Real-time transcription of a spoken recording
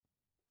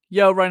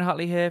Yo, Ryan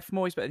Hartley here from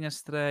Always Better Than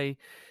Yesterday.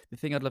 The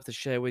thing I'd love to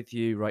share with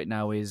you right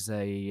now is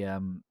a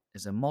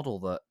model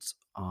that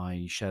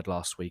I shared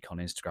last week on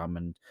Instagram,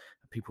 and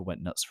people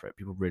went nuts for it.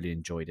 People really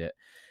enjoyed it,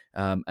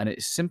 and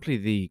it's simply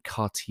the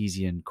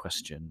Cartesian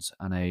questions.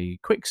 And a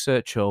quick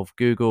search of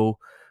Google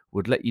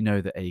would let you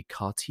know that a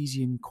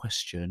Cartesian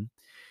question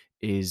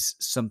is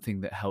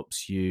something that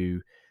helps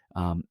you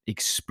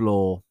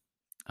explore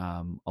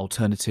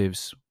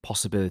alternatives,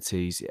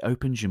 possibilities. It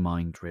opens your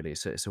mind, really.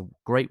 So it's a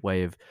great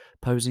way of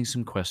posing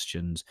some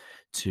questions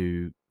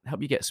to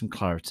help you get some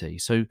clarity.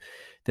 So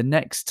the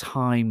next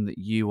time that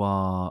you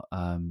are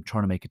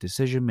trying to make a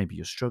decision, maybe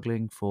you're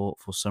struggling for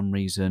some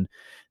reason,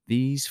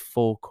 these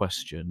four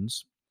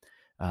questions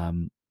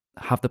um,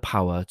 have the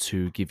power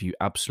to give you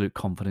absolute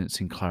confidence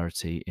and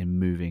clarity in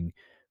moving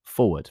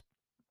forward.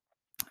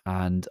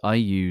 And I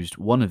used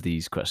one of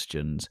these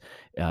questions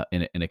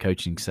in a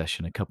coaching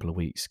session a couple of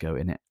weeks ago,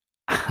 and it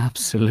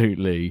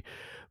absolutely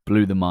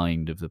blew the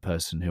mind of the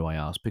person who I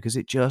asked because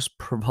it just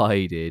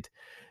provided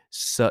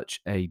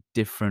such a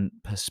different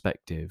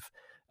perspective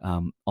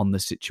on the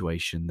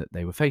situation that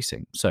they were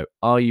facing. So,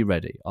 are you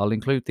ready? I'll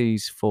include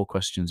these four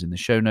questions in the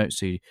show notes.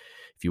 So,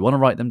 if you want to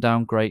write them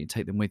down, great, and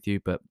take them with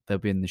you, but they'll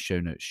be in the show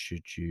notes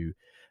should you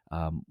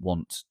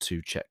want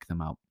to check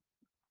them out.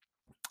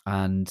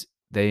 And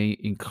they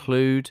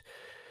include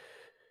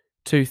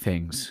two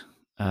things,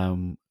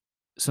 um,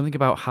 something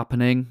about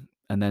happening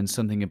and then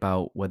something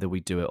about whether we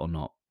do it or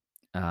not.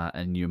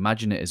 And you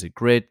imagine it as a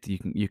grid.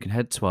 You can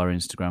head to our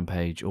Instagram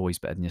page, Always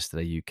Better Than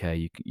Yesterday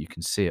UK. You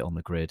can see it on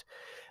the grid,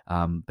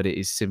 but it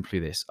is simply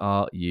this: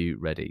 Are you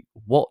ready?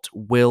 What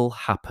will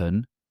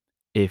happen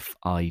if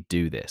I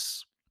do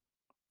this?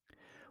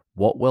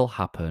 What will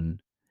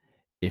happen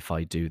if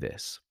I do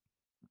this?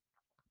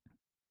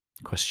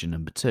 Question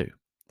number two: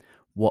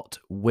 What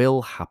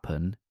will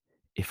happen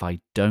if I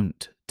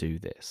don't do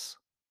this?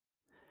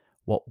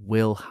 What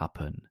will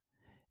happen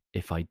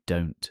if I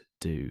don't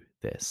do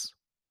this?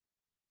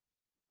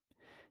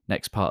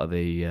 Next part of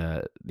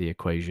the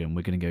equation,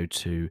 we're going to go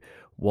to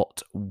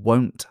what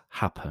won't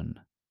happen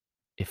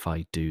if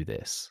I do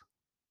this.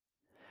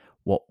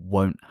 What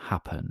won't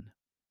happen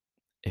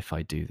if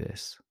I do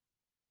this?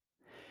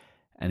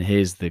 And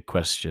here's the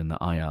question that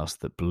I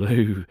asked that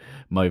blew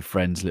my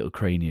friend's little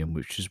cranium,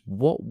 which is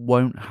what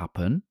won't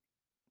happen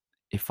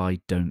if I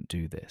don't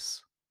do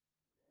this?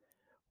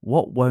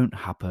 What won't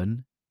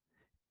happen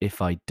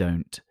if I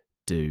don't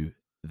do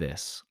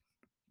this?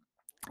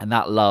 And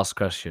that last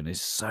question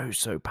is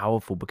so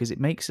powerful because it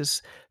makes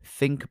us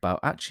think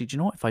about actually, do you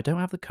know what? If I don't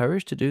have the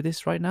courage to do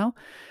this right now,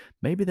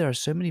 maybe there are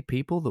so many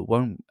people that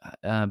won't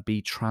be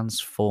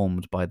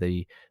transformed by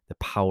the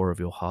power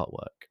of your heart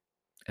work.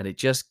 And it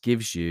just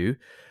gives you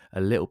a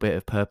little bit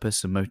of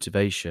purpose and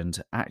motivation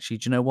to actually,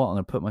 do you know what? I'm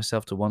going to put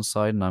myself to one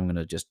side and I'm going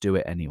to just do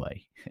it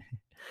anyway.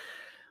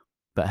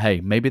 But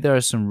hey, maybe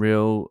there's some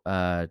real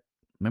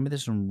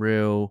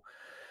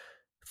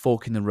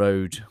fork in the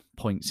road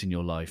points in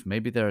your life.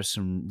 Maybe there are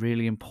some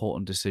really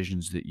important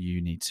decisions that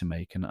you need to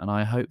make. And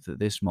I hope that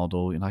this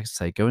model, like I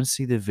say, go and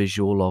see the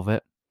visual of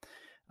it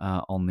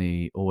on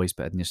the Always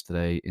Better Than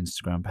Yesterday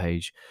Instagram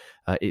page.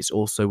 It's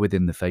also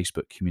within the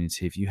Facebook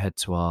community. If you head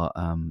to our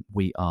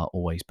We Are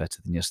Always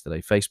Better Than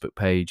Yesterday Facebook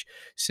page,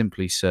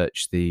 simply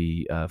search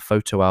the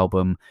photo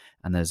album,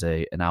 and there's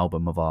an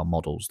album of our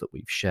models that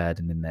we've shared.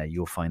 And in there,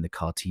 you'll find the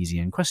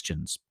Cartesian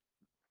questions.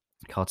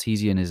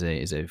 Cartesian is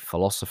a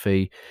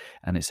philosophy,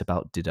 and it's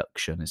about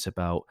deduction. It's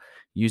about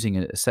using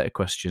a set of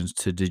questions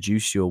to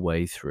deduce your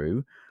way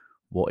through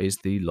what is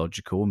the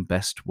logical and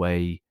best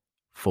way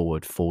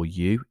forward for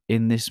you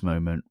in this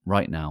moment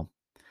right now.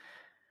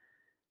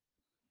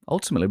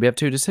 Ultimately, we have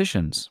two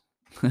decisions: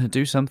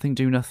 do something,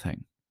 do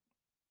nothing.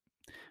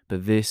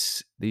 But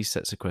these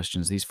sets of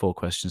questions, these four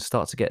questions,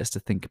 start to get us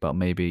to think about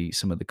maybe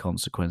some of the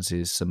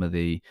consequences, some of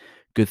the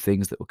good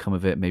things that will come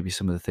of it, maybe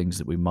some of the things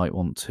that we might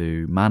want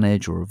to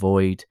manage or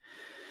avoid.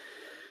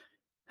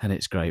 And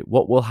it's great.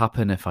 What will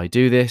happen if I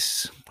do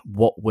this?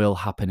 What will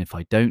happen if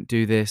I don't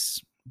do this?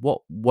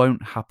 What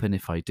won't happen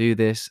if I do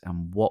this?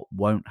 And what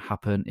won't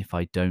happen if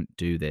I don't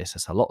do this?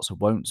 There's lots of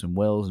won'ts and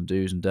wills and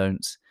do's and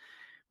don'ts,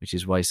 which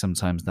is why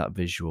sometimes that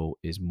visual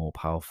is more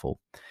powerful.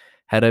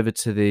 Head over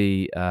to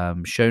the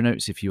show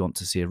notes if you want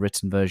to see a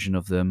written version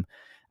of them.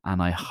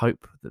 And I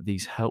hope that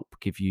these help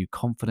give you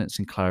confidence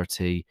and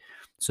clarity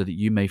so that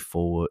you may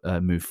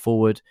move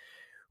forward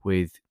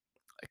with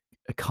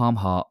a calm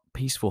heart,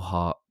 peaceful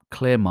heart,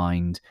 clear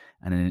mind,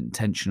 and an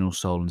intentional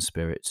soul and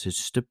spirit. So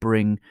just to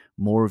bring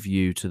more of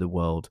you to the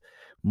world,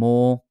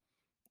 more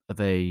of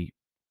a,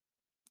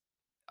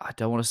 I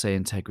don't want to say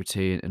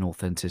integrity and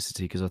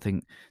authenticity because I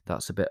think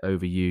that's a bit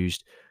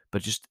overused,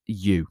 but just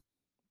you.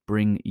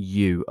 Bring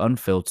you,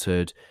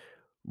 unfiltered,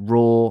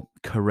 raw,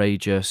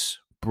 courageous,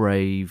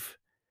 brave,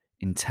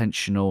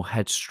 intentional,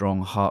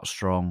 headstrong,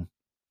 heartstrong,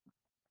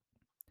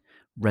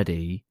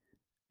 ready,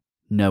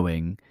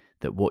 knowing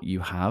that what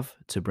you have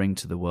to bring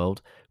to the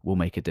world will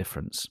make a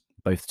difference,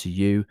 both to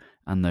you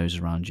and those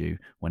around you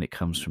when it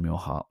comes from your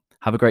heart.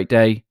 Have a great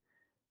day.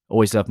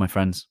 Always love, my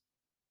friends.